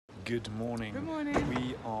Good morning. Good morning.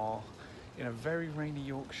 We are in a very rainy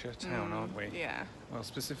Yorkshire town, aren't we? Yeah. Well,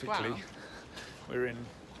 specifically, Wow. we're in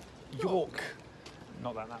York.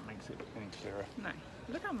 Not that that makes it any clearer. No.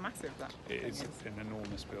 Look how massive that It thing is an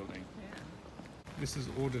enormous building. Yeah. This is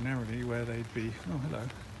ordinarily where they'd be, oh hello,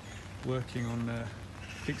 working on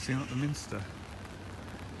fixing up the minster.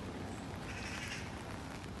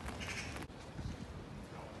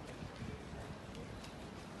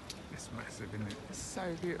 It's massive, isn't it? It's so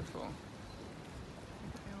beautiful.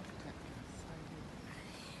 The architecture is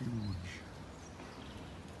so Huge.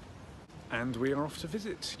 And we are off to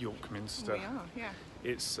visit York Minster. beautiful. We are, yeah.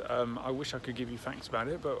 It's, I wish I could give you facts about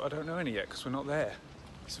it, but I don't know any yet because we're not there.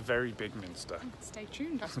 It's a very big minster. Stay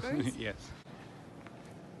tuned, I suppose. Yes.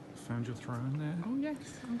 Found your throne there? Oh yes,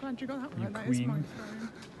 I'm glad you got that Your right. That is my queen. throne.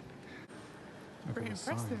 Look Pretty at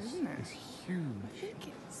the impressive, size. isn't it? It's I huge. think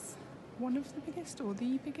it's one of the biggest or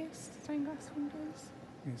the biggest stained glass windows.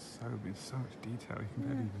 It's so much detail you can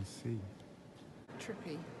barely even see.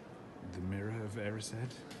 Trippy. The mirror of Erised.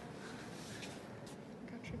 Look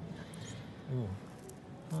how trippy that is. Oh,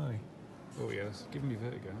 hi. Oh yeah, it's giving me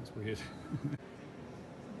vertigo. That's weird.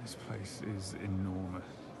 This place is enormous.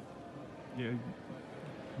 Yeah,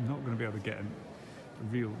 I'm not going to be able to get a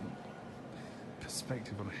real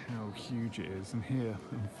perspective on how huge it is. And here,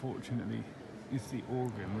 unfortunately, is the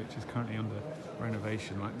organ, which is currently under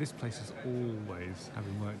renovation. Like, this place is always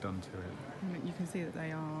having work done to it. And you can see that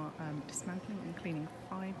they are dismantling and cleaning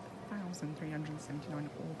 5,379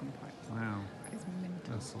 organ pipes. Wow, That is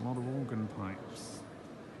mental. that's a lot of organ pipes.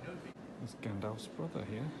 There's Gandalf's brother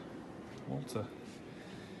here, Walter.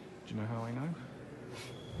 Do you know how I know?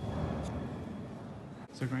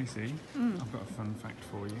 So Gracie, I've got a fun fact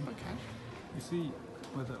for you. Okay. You see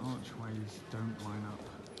where the archways don't line up?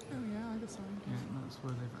 Oh yeah, either side. Yeah, that's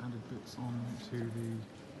where they've added bits on to the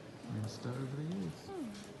minster over the years.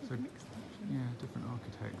 So, yeah, different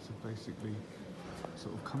architects have basically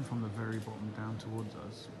sort of come from the very bottom down towards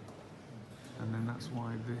us. And then that's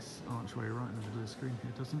why this archway right in the middle of the screen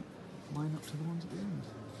here doesn't line up to the ones at the end.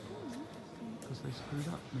 Because they screwed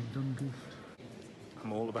up, they've done goofed.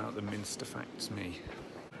 I'm all about the minster facts, me.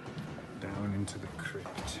 Down into the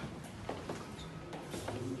crypt.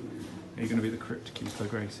 Are you going to be the crypt keeper,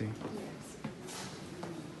 Gracie? Yes.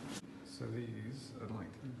 So these are like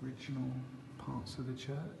the original parts of the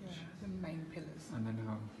church, Yeah, the main pillars. and they're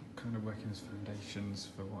now kind of working as foundations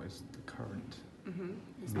for what is the current.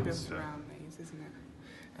 It's built Minster. around these, isn't it?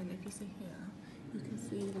 And if you see here, you can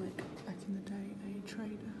see like back in the day a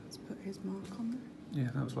trader has put his mark on there. Yeah,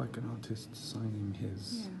 that was like an artist signing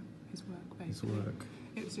his His work his basically. work.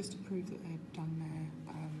 It was just to prove that they'd done their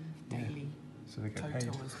Yeah. daily So they get total paid.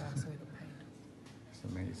 as well, so they got paid. It's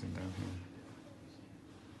amazing down here.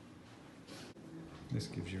 This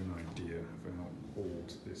gives you an idea of how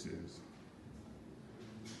old this is.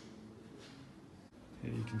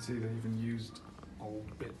 Here you can see they even used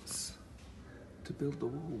old bits to build the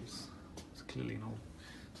walls. It's clearly an old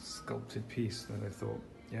sculpted piece that they thought,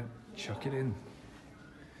 yeah, chuck it in.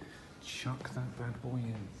 Chuck that bad boy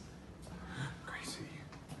in. Gracie,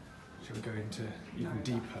 shall we go into even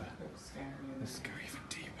deeper? Looks scary. Let's go even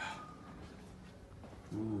deeper.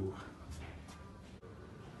 Ooh.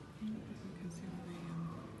 You can see all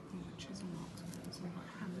the chisel marks. It's all like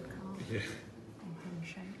hand carved Yeah. or hand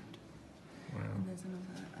shaped. Wow. And there's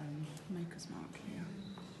another maker's mark here.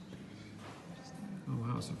 Oh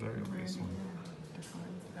wow, it's a very obvious one.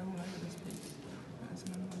 Defined. They're all over this piece. There's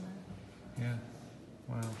another one there. Yeah.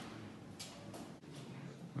 Wow.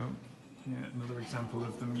 Well, yeah, another example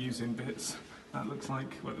of them using bits. That looks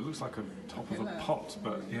like, well, it looks like a top of a pot,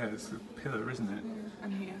 but yeah, it's a pillar, isn't it? Yeah.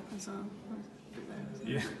 And here as well.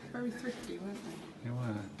 Yeah. Very thrifty, weren't they? They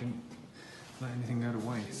were. Didn't let anything go to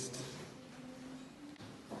waste.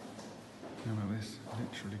 How about this?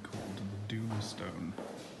 Literally called the Doomstone.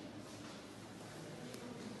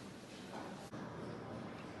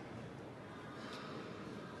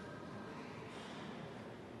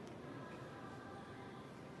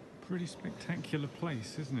 Pretty spectacular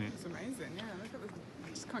place, isn't it? It's amazing, yeah. Look at this. I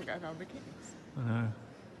just can't get over how big it is. I know.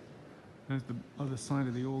 There's the other side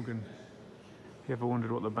of the organ. If you ever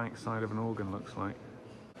wondered what the back side of an organ looks like.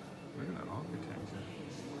 Look at that architecture.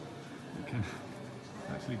 It can,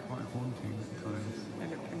 it's actually quite haunting at times. They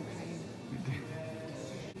look in pain.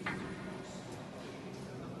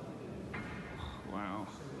 Wow.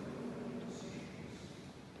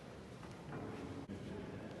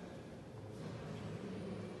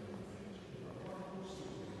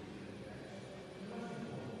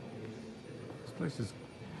 This place is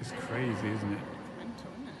crazy, isn't it?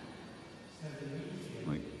 Mental, isn't it?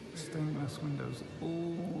 Like stained glass windows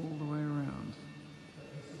all the way around.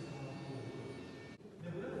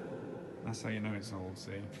 That's how you know it's old,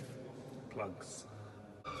 see? Plugs.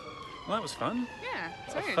 Well, that was fun. Yeah,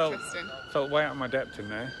 it's very felt, interesting. Felt way out of my depth in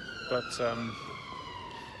there, but I'm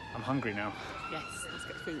hungry now. Yes, let's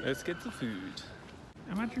get food. Let's get the food.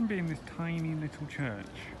 Imagine being this tiny little church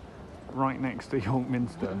right next to York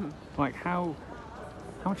Minster. Like, how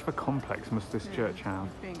much of a complex must this church have?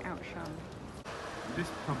 It's being outshone. This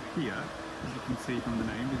pub here, as you can see from the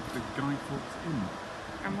name, is the Guy Fawkes Inn.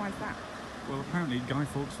 And why is that? Well, apparently Guy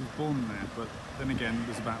Fawkes was born there, but then again,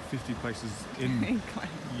 there's about 50 places in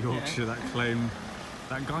Yorkshire that claim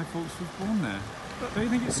that Guy Fawkes was born there. But don't you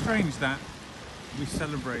think it's strange that we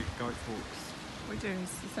celebrate Guy Fawkes? We do.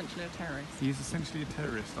 He's essentially a terrorist. He is essentially a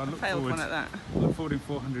terrorist. I look failed forward, one at that. I look forward in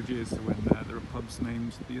 400 years to when there are pubs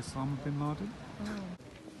named the Osama bin Laden.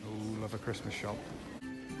 Oh, love a Christmas shop.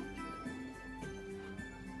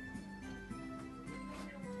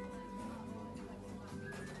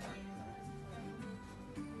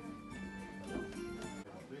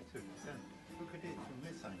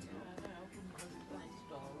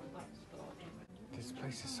 This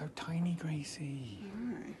place is so tiny, Gracie.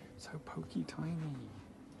 So pokey tiny.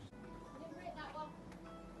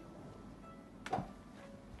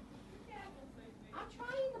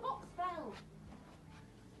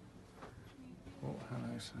 Oh,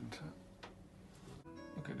 hello, Santa.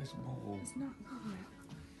 Look at this ball. It's not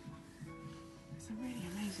good. It's a really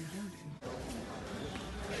amazing building.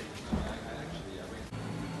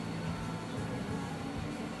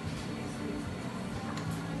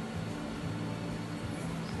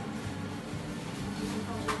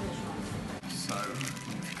 So,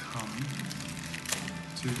 we've come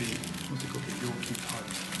to the, what's it called, the Yorkie Pub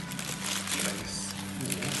place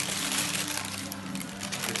for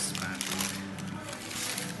this magic.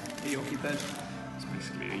 The Yorkie bed. It's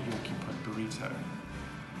basically a Yorkie Pub burrito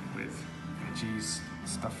with veggies,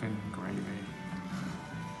 stuffing, gravy.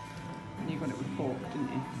 And you got it with pork,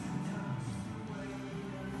 didn't you?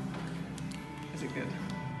 Is it good?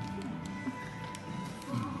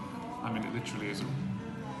 I mean, it literally is a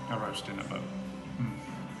roast dinner, but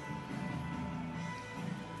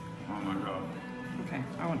oh my god. Okay,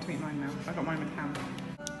 I want to eat mine now. I got mine with ham.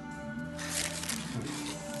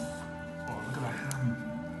 Oh, look at that ham.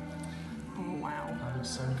 Oh wow. That looks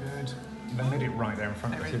so good. They made it right there in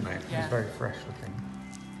front of us, didn't they? Yeah. It's very fresh looking.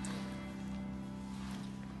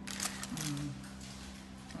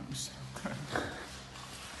 That was so good.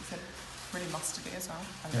 Is it really mustardy as well?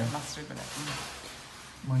 I Yeah. love mustard with it.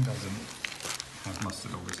 Mine doesn't have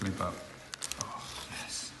mustard, obviously, but oh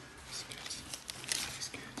yes, it's good. It's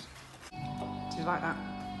good. Do you like that?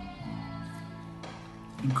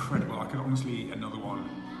 Incredible. I could honestly eat another one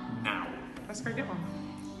now. That's a very good one.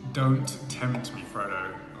 Don't tempt me,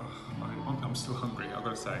 Frodo. I'm still hungry, I've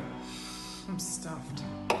got to say. I'm stuffed.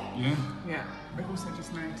 Yeah? Yeah. I've also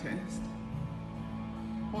just noticed.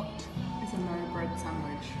 What is a no bread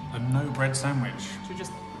sandwich? A no bread sandwich. Should we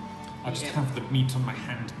just I just eat it? have the meat on my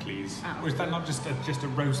hand, please. Oh. Or is that not just a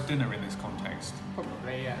roast dinner in this context?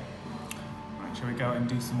 Probably, yeah. Right, shall we go and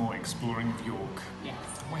do some more exploring of York? Yes.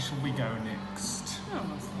 Where shall we go next? Oh,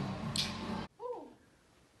 must be. Oh,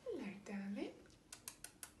 hello, darling.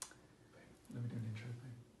 Let me do an intro,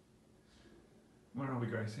 babe. Where are we,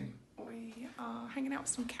 Gracie? We are hanging out with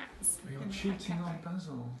some cats. We in are the cheating cat on cafe.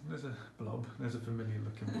 Basil. There's a blob. There's a familiar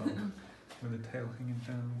looking blob with a tail hanging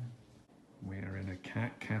down. We're in a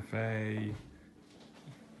cat cafe.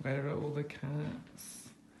 Where are all the cats?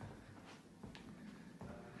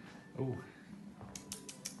 Oh,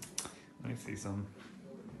 I see some.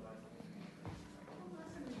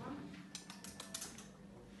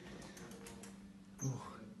 Oh,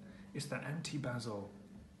 it's that anti-Basil.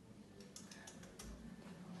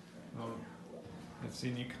 Oh, they've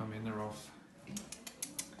seen you come in, they're off.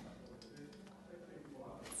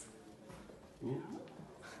 Ooh.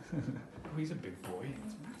 Oh, he's a big boy.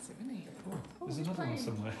 He's massive, isn't he? Oh, there's he's another one playing.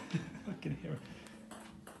 somewhere. I can hear him.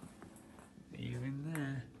 Are you in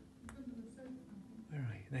there? Where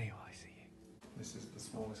are you? There you are, I see you. This is the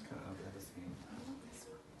smallest cat I've ever seen.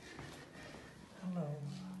 Hello.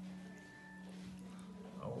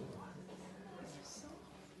 Oh.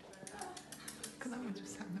 Look at that one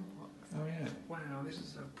just sat in the box. Oh yeah. Wow, this is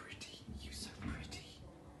so pretty. You're so pretty.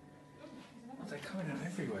 Oh, they're coming out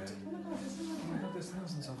everywhere. Oh my god, there's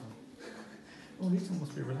thousands of them. Oh, these one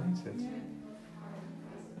must be related.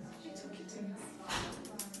 Little kittens.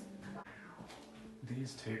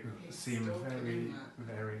 These two seem very,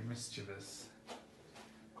 very mischievous,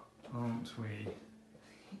 aren't we?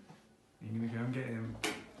 You're gonna go and get him.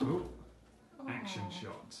 Ooh, action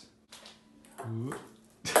shot. Ooh.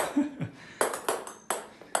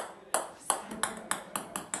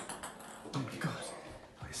 Oh my god,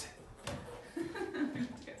 what is it?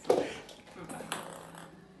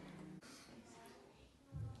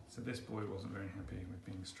 boy wasn't very happy with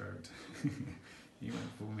being stroked. He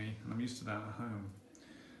went for me, and I'm used to that at home.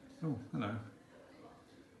 Oh, hello.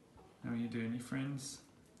 How are you doing? You friends?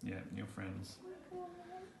 Yeah, you're friends.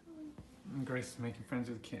 And Grace is making friends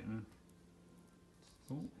with the kitten.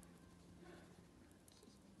 Oh.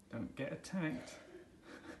 Don't get attacked.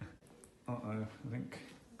 Uh-oh, I think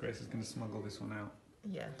Grace is going to smuggle this one out.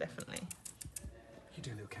 Yeah, definitely. What you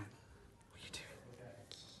doing, little cat? What are you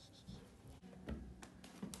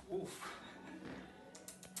doing? Oof.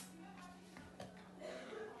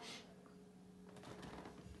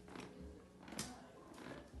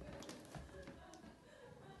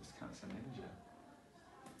 This cat's a ninja.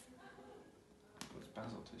 Puts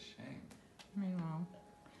Basil to shame. Meanwhile,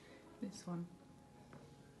 this one,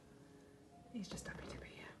 he's just happy to be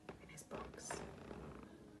here in his box.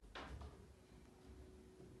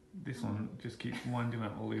 This one just keeps winding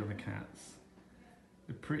up all the other cats.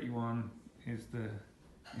 The pretty one is the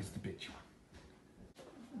bitch one.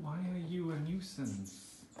 Why are you a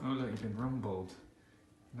nuisance? Oh look, you've been rumbled.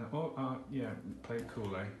 No, yeah, play it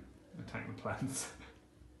cool, eh? Attack the plants.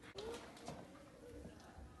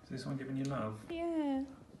 Is this one giving you love? Yeah.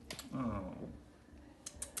 Oh.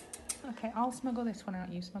 Okay, I'll smuggle this one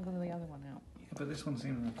out, you smuggle the other one out. Yeah, but this one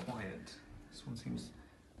seems more quiet. This one seems...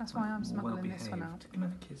 That's why I'm more smuggling this one out. Can I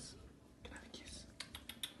have a kiss? Can I have a kiss?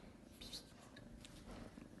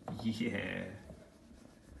 Yeah.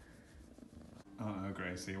 Uh-oh,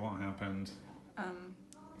 Gracie, what happened?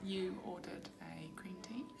 You ordered a green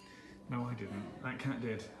tea? No, I didn't. That cat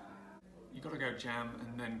did. You got to go jam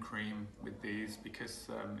and then cream with these because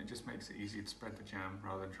it just makes it easier to spread the jam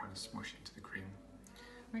rather than trying to smush into the cream.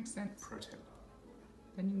 Makes sense. Pro tip.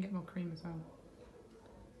 Then you can get more cream as well.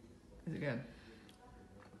 Is it good?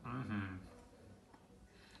 Mm-hmm.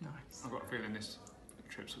 Nice. I've got a feeling this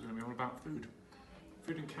trip's going to be all about food.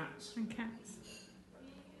 Food and cats. And cats.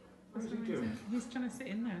 What is he doing? He's trying to sit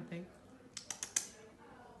in there, I think.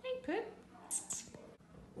 Hey, Pip.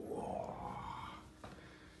 Whoa.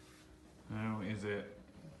 How is it?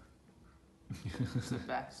 It's the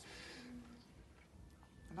best.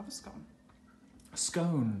 Another scone. A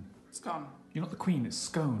scone. Scone. You're not the queen, it's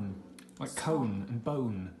scone. Like Scone. cone and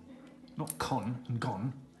bone. Not con and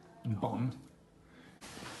gone and bon.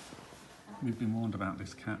 We've been warned about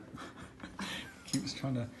this cat. Keeps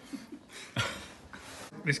trying to...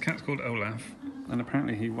 This cat's called Olaf, and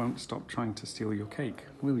apparently he won't stop trying to steal your cake,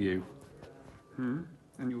 will you? And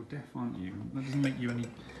you're deaf, aren't you? That doesn't make you any...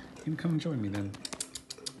 You can come and join me then.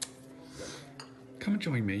 Come and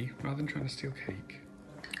join me, rather than trying to steal cake.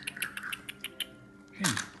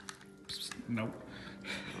 Hey. Psst, no.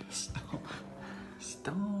 Stop.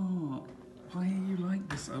 Stop. Why are you like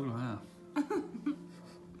this, Olaf?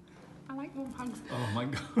 I like warm hugs. Oh my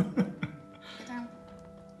god. Get down.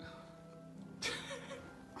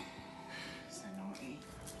 So naughty.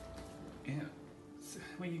 Yeah. So,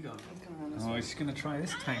 where you going? He's coming on this Oh, way. he's going to try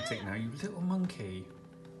this tactic now, you little monkey.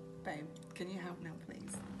 Babe, can you help now,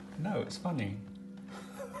 please? No, it's funny.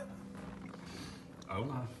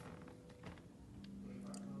 Olaf.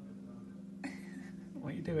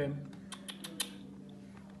 What are you doing?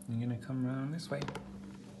 You're going to come round this way.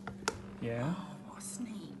 Yeah? Oh, what a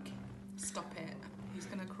sneak. Stop it. He's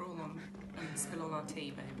going to crawl on and spill all our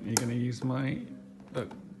tea, babe. You're going to use my...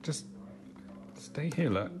 Look, just stay here,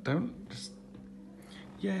 look. Don't just...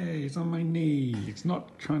 Yeah, he's on my knee. He's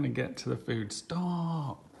not trying to get to the food.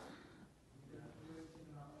 Stop.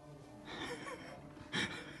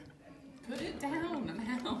 Put it down and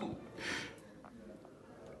help.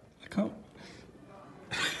 I can't...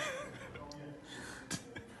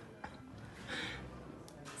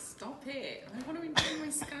 Stop it. I want to enjoy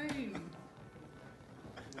my scone.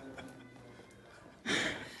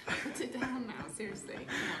 Put it down now, seriously. Come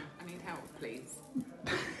on, I need help, please.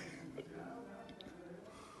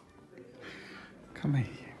 Come here.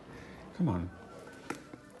 Come on.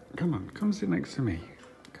 Come on, come sit next to me.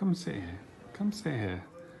 Come sit here. Come sit here.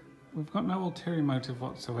 We've got no ulterior motive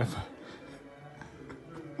whatsoever.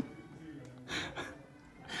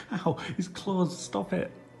 Ow, his claws, stop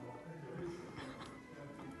it.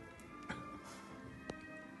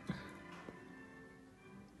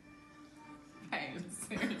 Babe,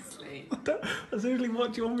 seriously. Seriously,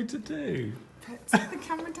 what do you want me to do? Take the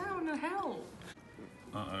camera down and help.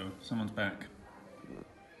 Uh-oh, someone's back.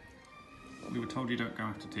 We were told you don't go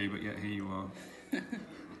after tea, but yet here you are.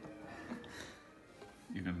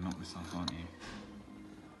 You're going to knock this off, aren't you?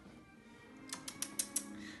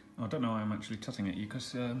 Oh, I don't know why I'm actually tutting at you,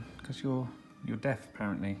 because you're deaf,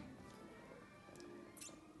 apparently.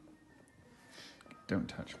 Don't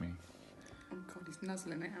touch me. Oh God, he's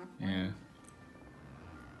nuzzling it out. Yeah.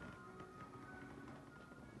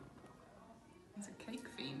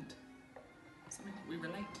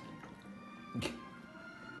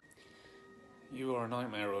 You are a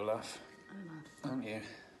nightmare, Olaf, aren't you?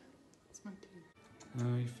 It's my tea.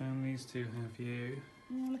 Oh, you found these two, have you?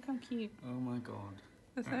 Oh, look how cute. Oh my god.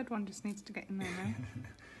 The third one just needs to get in there now.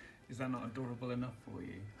 Is that not adorable enough for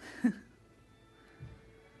you?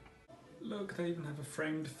 Look, they even have a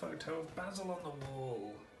framed photo of Basil on the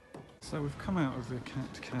wall. So we've come out of the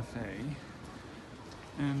cat cafe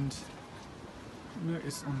and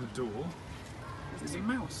notice on the door there's a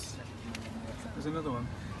mouse. There's another one.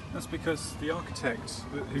 That's because the architect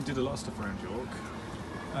who did a lot of stuff around York,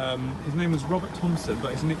 his name was Robert Thompson,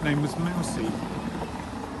 but his nickname was Mousy.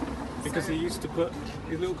 Because he used to put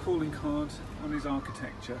his little calling card on his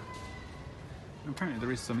architecture. And apparently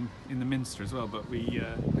there is some in the Minster as well, but we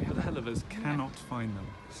the hell of us cannot find them.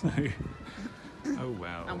 So, oh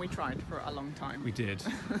well. And we tried for a long time. We did.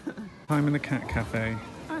 Time in the cat cafe.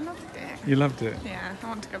 I loved it. You loved it? Yeah, I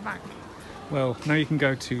want to go back. Well, now you can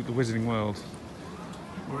go to the Wizarding World.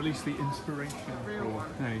 Or at least the inspiration. Real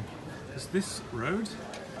one. Hey, because this road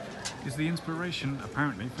is the inspiration,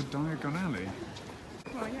 apparently, for Diagon Alley.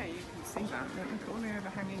 Well, yeah, you can see that. Look at all the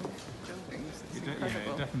overhanging buildings. It's Yeah,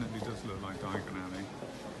 incredible. it definitely does look like Diagon Alley.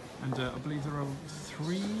 And I believe there are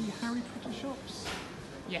 3 Harry Potter shops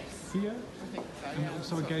Yes, here. I think so. And Yeah,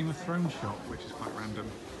 also a Game of Thrones shop, which is quite random.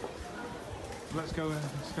 Let's go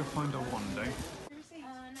find our one day.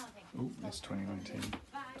 Oh, it's 2019.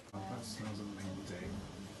 Oh, that smells amazing.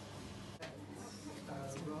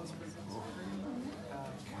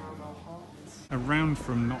 Around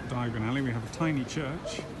from not Diagon Alley, we have a tiny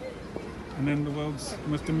church, and then the world's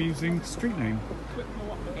most amusing street name,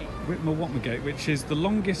 Whitmore-Watmergate, which is the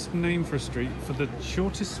longest name for a street for the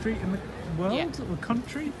shortest street in the world or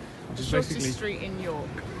country, which is shortest basically street in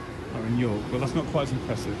York. Oh, in York. Well, that's not quite as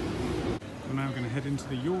impressive. We're now going to head into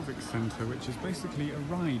the Jorvik Centre, which is basically a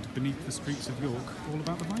ride beneath the streets of York, all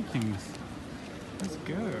about the Vikings. Let's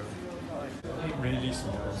go. It really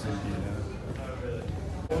smells in here.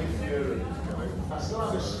 I still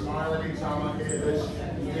have a smile every time I hear this.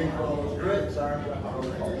 You think all those great times.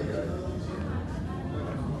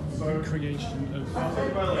 Creation of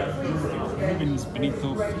ribbons beneath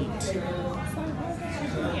our feet.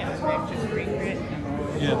 Yeah, they've just recreated them.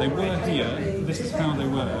 Yeah, they were here. This is how they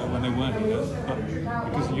were when they were here, but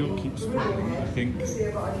because York keeps falling, I think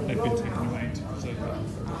they've been taken away to preserve it.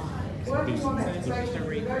 So these are It's just a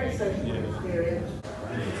recreation. Yeah.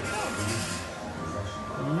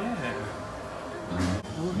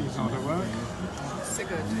 All these hard work.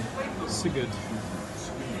 Sigurd.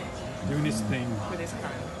 Doing his thing. With his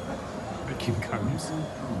comb. Making combs.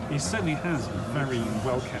 He certainly has very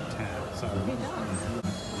well kept hair. So He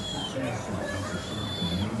does.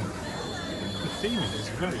 the theming is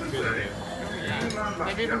very good here. Yeah.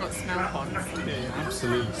 They've even got smell pods. It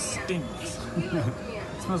absolutely stinks.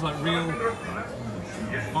 It smells like real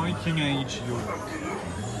Viking age York.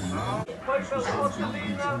 Oh god,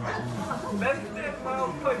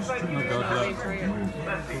 look.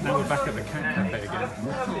 Now we're back at the cat cafe again.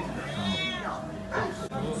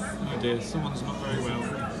 Oh dear, someone's not very well.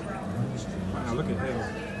 Wow, look at him.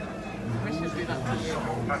 We should do that for you.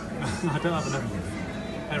 I don't have enough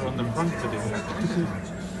hair on the front to do that.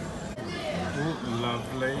 Oh,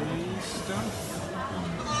 lovely stuff.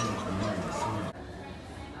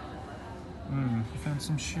 You found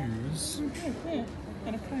some shoes Yeah,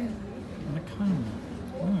 and a comb. and a comb.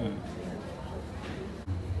 Oh.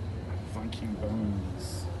 Viking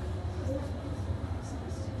bones.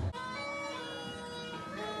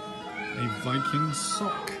 A Viking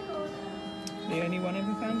sock. The only one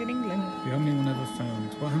ever found in England. The only one ever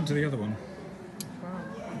found. What happened to the other one? Wow,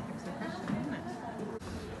 that's the question, isn't it?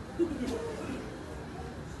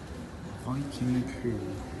 Viking poo.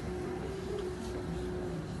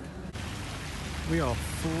 We are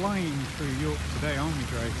flying through York today, aren't we,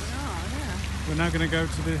 Grace? Oh, yeah. We're now going to go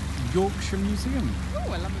to the Yorkshire Museum.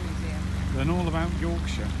 Oh, I love a museum. Learn all about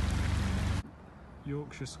Yorkshire.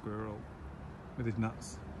 Yorkshire squirrel with his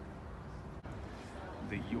nuts.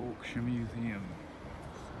 The Yorkshire Museum.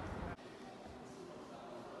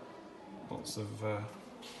 Lots of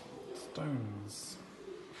stones.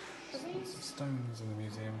 Lots of stones in the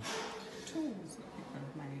museum. Tools that people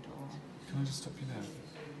have made, or... Can I just stop you there?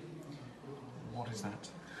 What is that?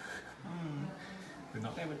 They're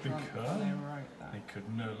not They were because drunk when they wrote that. they could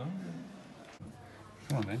no longer.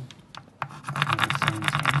 Come on then.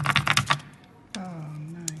 Oh,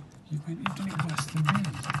 no. You've done it worse than me.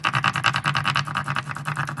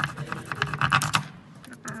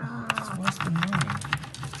 It's worse than mine.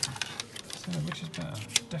 So which is better?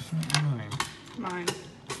 Definitely mine. Mine.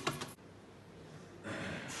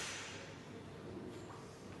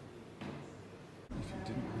 If you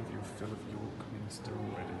didn't have your fill of York Minster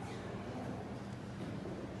already.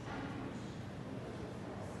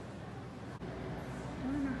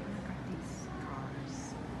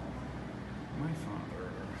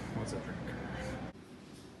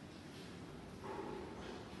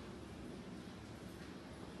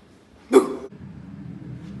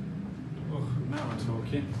 start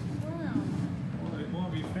talking. Wow. What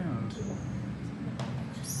have you found?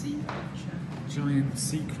 Sea creature. Giant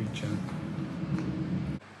sea creature.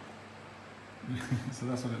 So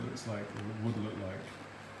that's what it looks like, or it would look like.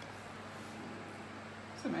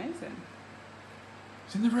 It's amazing.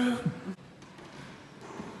 It's in the room!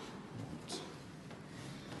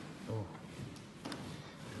 Oh.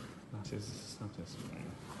 That is this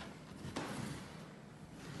room.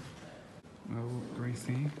 Well,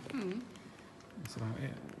 Gracie, that's about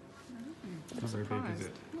it. It's not very big, is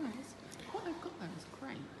it? No, what they've got there is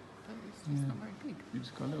great, but it's just not very big. You've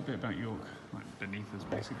just got a little bit about York, like beneath us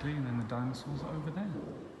basically, and then the dinosaurs are over there.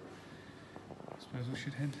 I suppose we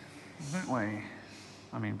should head that way.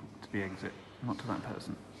 I mean, to the exit, not to that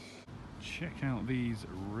person. Check out these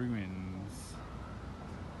ruins.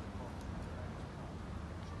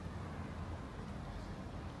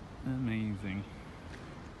 Amazing.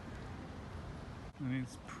 And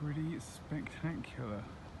it's pretty spectacular.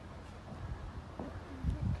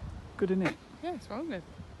 Good, isn't it? Yeah, it's well good.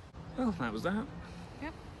 Well, that was that.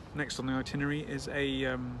 Yep. Next on the itinerary is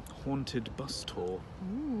a haunted bus tour.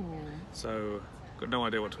 Ooh. So, got no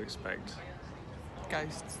idea what to expect.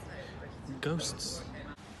 Ghosts. Ghosts.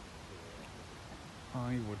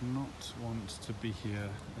 I would not want to be here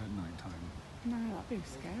at night time. No, that'd be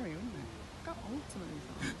scary, wouldn't it? Got old some of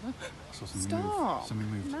these ones. I saw something Stop. move. Something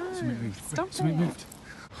moved. No. Something moved. Stop Something it. moved.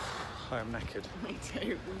 I am knackered. Me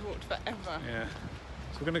too. We've walked forever. Yeah.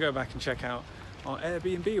 So we're going to go back and check out our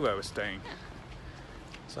Airbnb where we're staying. Yeah.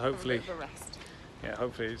 So hopefully, For a bit of a rest. yeah,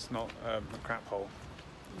 hopefully it's not a crap hole.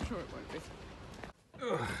 I'm sure it won't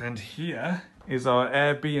be. And here is our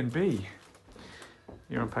Airbnb.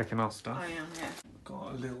 You're unpacking our stuff. I am, yeah.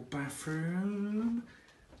 Got a little bathroom.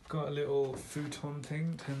 Got a little futon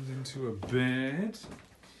thing, turns into a bed.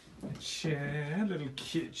 A chair, a little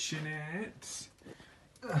kitchenette.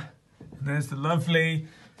 And there's the lovely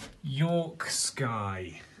York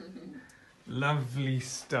sky. Lovely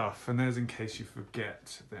stuff. And there's, in case you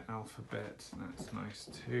forget, the alphabet. That's nice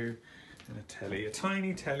too. And a telly, a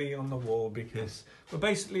tiny telly on the wall because we're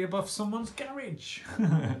basically above someone's garage.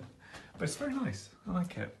 But it's very nice. I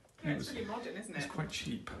like it. Yeah, it's really modern, isn't it? It's quite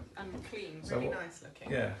cheap. And clean, So really what- nice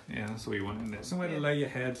looking. Yeah, that's what you want, isn't it? Somewhere to Yeah. lay your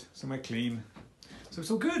head, somewhere clean. So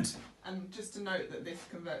it's all good. And just to note that this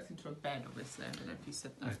converts into a bed, obviously. I don't know if you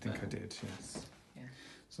said that. I think but- I did, yes. Yeah.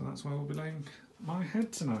 So that's where we'll be laying my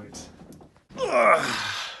head tonight. Ugh.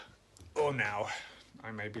 Or now.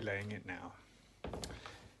 I may be laying it now.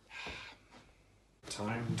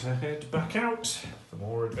 Time to head back out for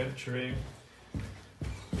more adventuring.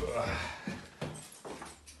 Ugh.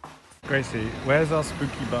 Gracie, where's our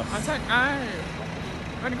spooky bus? I don't know.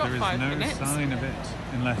 We've only got There is 5 no minutes. sign of it,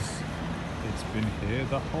 unless it's been here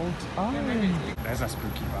the whole time. Yeah, maybe it's- There's a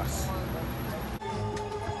spooky bus.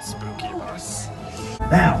 Spooky bus.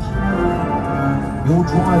 Now, your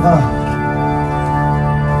driver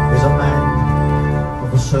is a man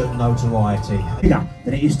of a certain notoriety. Bigger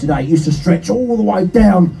than it is today. It used to stretch all the way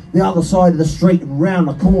down the other side of the street and round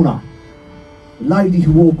the corner. The lady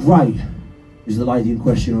who wore grey is the lady in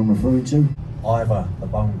question I'm referring to. Ivor the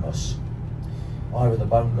Boneless. Ivor the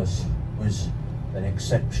Boneless was an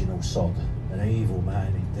exceptional sod, an evil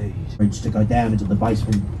man indeed. Reached to go down into the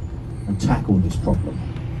basement and tackle this problem.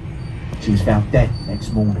 She was found dead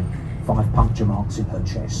next morning, 5 puncture marks in her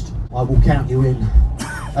chest. I will count you in.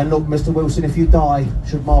 And look, Mr. Wilson, if you die,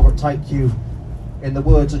 should Margaret take you, in the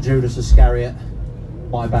words of Judas Iscariot,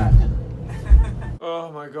 my back.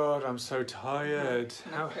 Oh my god, I'm so tired.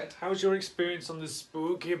 How's your experience on the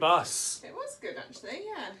spooky bus? It was good, actually,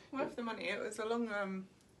 yeah. Worth the money. It was a long,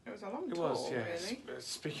 It tour, was, yes. really.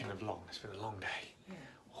 Speaking of long, it's been a long day. Yeah.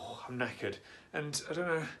 Oh, I'm knackered. And I don't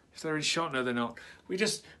know if they're in shot. No, they're not. We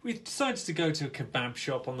decided to go to a kebab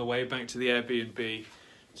shop on the way back to the Airbnb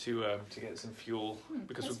to get some fuel.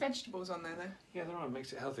 Because There's vegetables on there, though. yeah, there are. It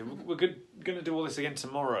makes it healthy. We're going to do all this again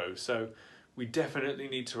tomorrow, so we definitely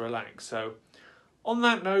need to relax. So on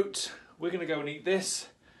that note, we're going to go and eat this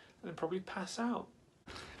and then probably pass out.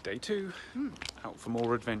 Day 2, out for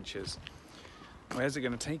more adventures. Where's it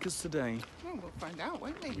going to take us today? Well, we'll find out,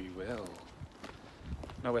 won't we? We will.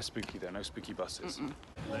 Nowhere spooky though, no spooky buses.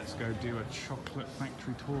 Let's go do a chocolate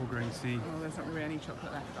factory tour, Gracie. Well, there's not really any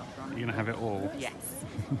chocolate left after all. You're going to have it all. Yes.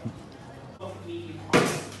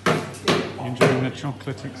 You enjoying the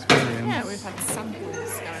chocolate experience? Yeah, we've had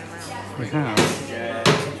samples going around. We have.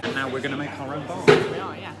 Yeah. And now we're going to make our own bar. We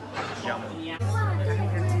are, yeah. Yum.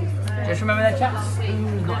 Just remember that, chaps.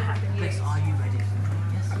 Not happy. Yes, are you ready?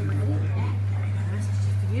 Yes, I'm ready.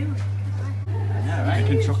 Yeah. You? I know, right?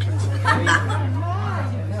 Making chocolate.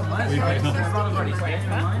 We've got ready for you,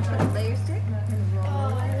 mind. You've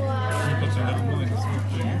got some little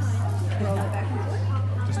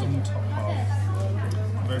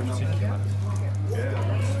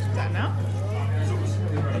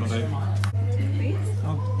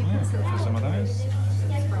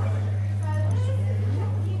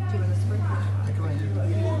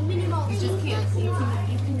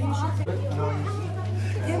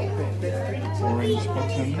Do just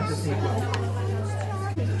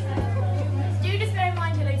bear in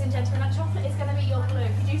mind, ladies and gentlemen, that chocolate is going to be your glue.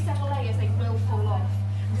 If you do several layers, they will fall off.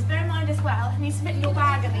 Just bear in mind as well, it needs to fit in your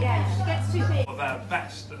bag at the end. If it gets too big. Well, they're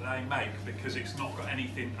best that they make because it's not got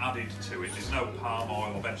anything added to it. There's no palm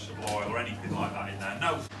oil or vegetable oil or anything like that in there.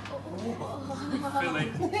 No. Fill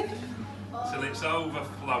it till it's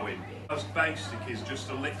overflowing. Most basic is just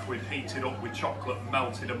a liquid heated up with chocolate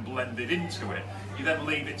melted and blended into it. You then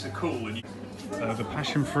leave it to cool and you... So the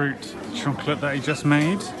passion fruit chocolate that he just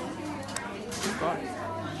made.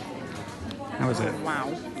 How is it? Wow.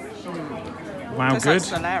 Wow,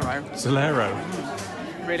 Tastes good? like Solero.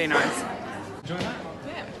 Solero. Really nice. Enjoy that?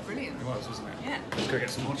 Yeah, it was brilliant. It was, wasn't it? Yeah. Let's go get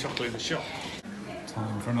some more chocolate in the shop.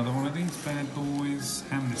 Time for another one of these bad boys.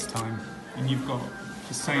 Ham this time. And you've got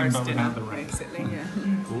the same but without the wrap. Basically, yeah.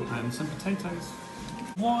 Cool, and some potatoes.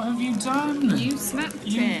 What have you done? You snapped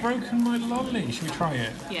You've it. broken my lolly. Should we try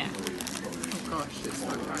it? Yeah. Oh gosh, it's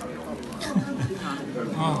like that.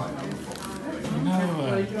 Oh. No.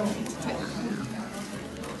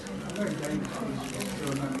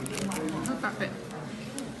 Not that bit.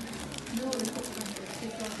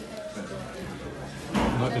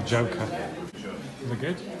 Like the Joker. Is it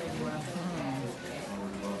good?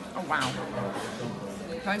 Oh wow.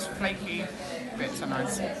 Those flaky bits are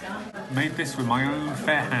nice. Made this with my own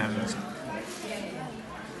fair hands.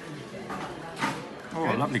 Oh,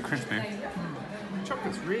 Good. lovely crispy.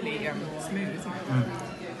 Chocolate's really smooth, isn't it?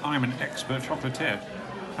 I'm an expert chocolatier.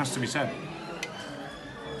 Has to be said.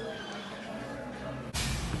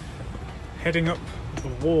 Heading up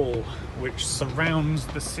the wall which surrounds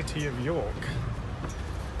the city of York.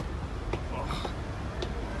 Oh.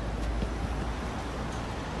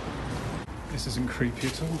 This isn't creepy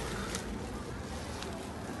at all.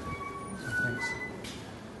 Thanks.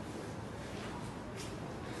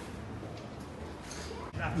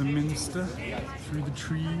 The Minster through the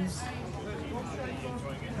trees.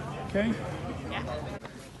 Okay. Yeah.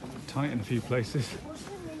 Tight in a few places.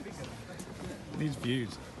 These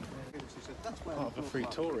views. Part of a free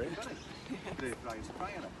tour, eh?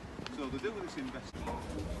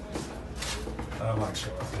 I might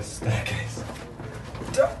show off this staircase.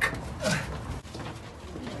 Duck!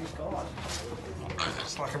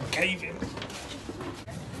 It's like I'm caving.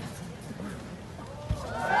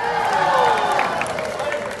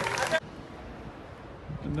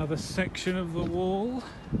 Another section of the wall.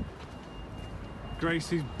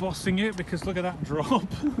 Gracie's bossing it because look at that drop.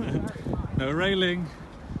 No railing.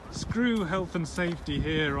 Screw health and safety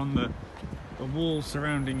here on the wall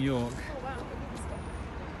surrounding York.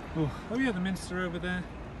 Oh yeah, the Minster over there.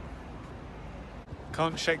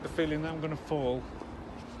 Can't shake the feeling that I'm going to fall.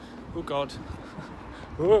 Oh God.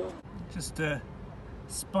 Just a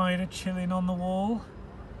spider chilling on the wall.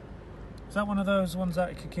 Is that one of those ones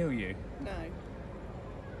that could kill you? No.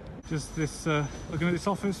 Just this, looking at this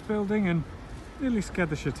office building and nearly scared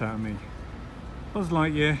the shit out of me. Buzz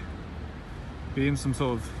Lightyear being some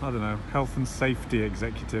sort of, I don't know, health and safety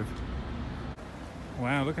executive.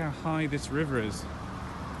 Wow, look how high this river is.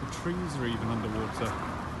 The trees are even underwater.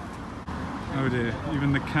 Oh dear,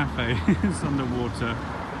 even the cafe is underwater.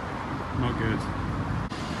 Not good.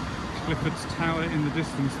 Clifford's Tower in the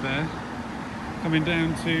distance there. Coming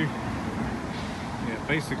down to, yeah,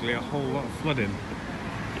 basically a whole lot of flooding.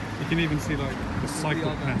 You can even see like the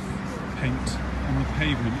cycle path paint on the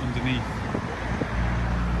pavement underneath.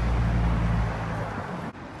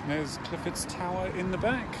 There's Clifford's Tower in the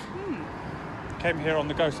back. Came here on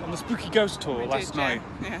the spooky ghost tour last night.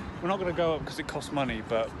 Yeah. We're not going to go up because it costs money,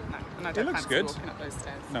 but No, and I it don't looks fancy good. walking up those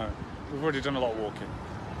stairs. No, we've already done a lot of walking.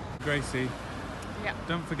 Gracie, Yeah.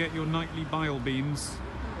 don't forget your nightly bile beans.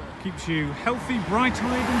 Keeps you healthy,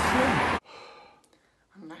 bright-eyed and slim.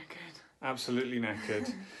 I'm knackered. Absolutely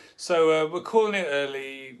knackered. So we're calling it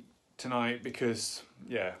early tonight because,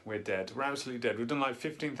 yeah, we're dead. We're absolutely dead. We've done like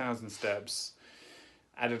 15,000 steps,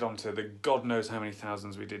 added on to the God knows how many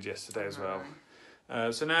thousands we did yesterday as well.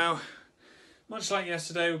 So now, much like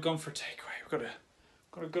yesterday, we've gone for a takeaway. We've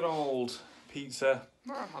got a good old pizza.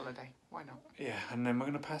 We're on holiday. Why not? Yeah, and then we're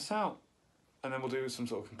going to pass out. And then we'll do some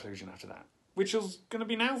sort of conclusion after that, which is going to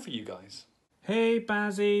be now for you guys. Hey,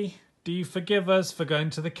 Bazzy, do you forgive us for going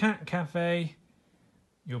to the cat cafe?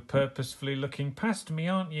 You're purposefully looking past me,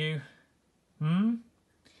 aren't you? Does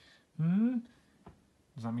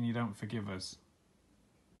that mean you don't forgive us?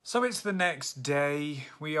 So it's the next day.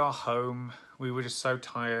 We are home. We were just so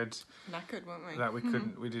tired Knackered, weren't we? that we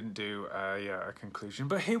didn't do a conclusion.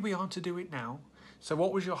 But here we are to do it now. So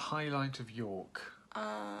what was your highlight of York?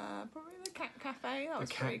 Probably the cat cafe. That was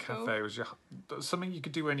The pretty cat cool. cafe was something you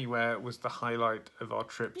could do anywhere. Was the highlight of our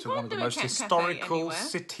trip to can't one of the do a most cat cafe historical anywhere.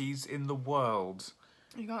 cities in the world.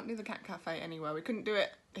 You can't do the cat cafe anywhere. We couldn't do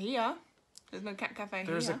it here. There's no cat cafe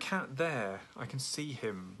There is here. a cat there. I can see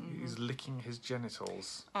him. He's licking his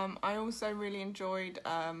genitals. I also really enjoyed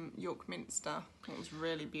York Minster. It was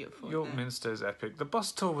really beautiful. in York there. Minster is epic. The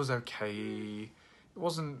bus tour was okay. It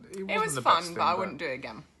wasn't It was the fun, best thing, but I wouldn't do it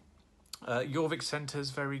again. Jorvik Centre's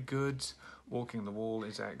very good. Walking the Wall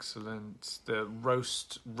is excellent. The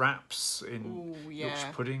roast wraps in Ooh, Yorkshire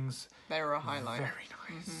yeah. puddings, They were a highlight. very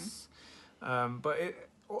nice. But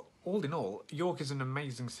all in all, York is an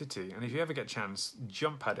amazing city, and if you ever get a chance,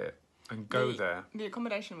 jump at it and go there. The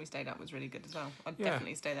accommodation we stayed at was really good as well. I'd Yeah.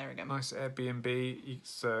 definitely stay there again. Nice Airbnb.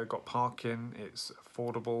 It's got parking. It's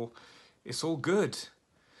affordable. It's all good.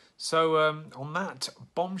 So on that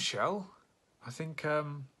bombshell, I think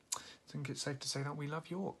it's safe to say that we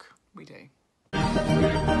love York. We do.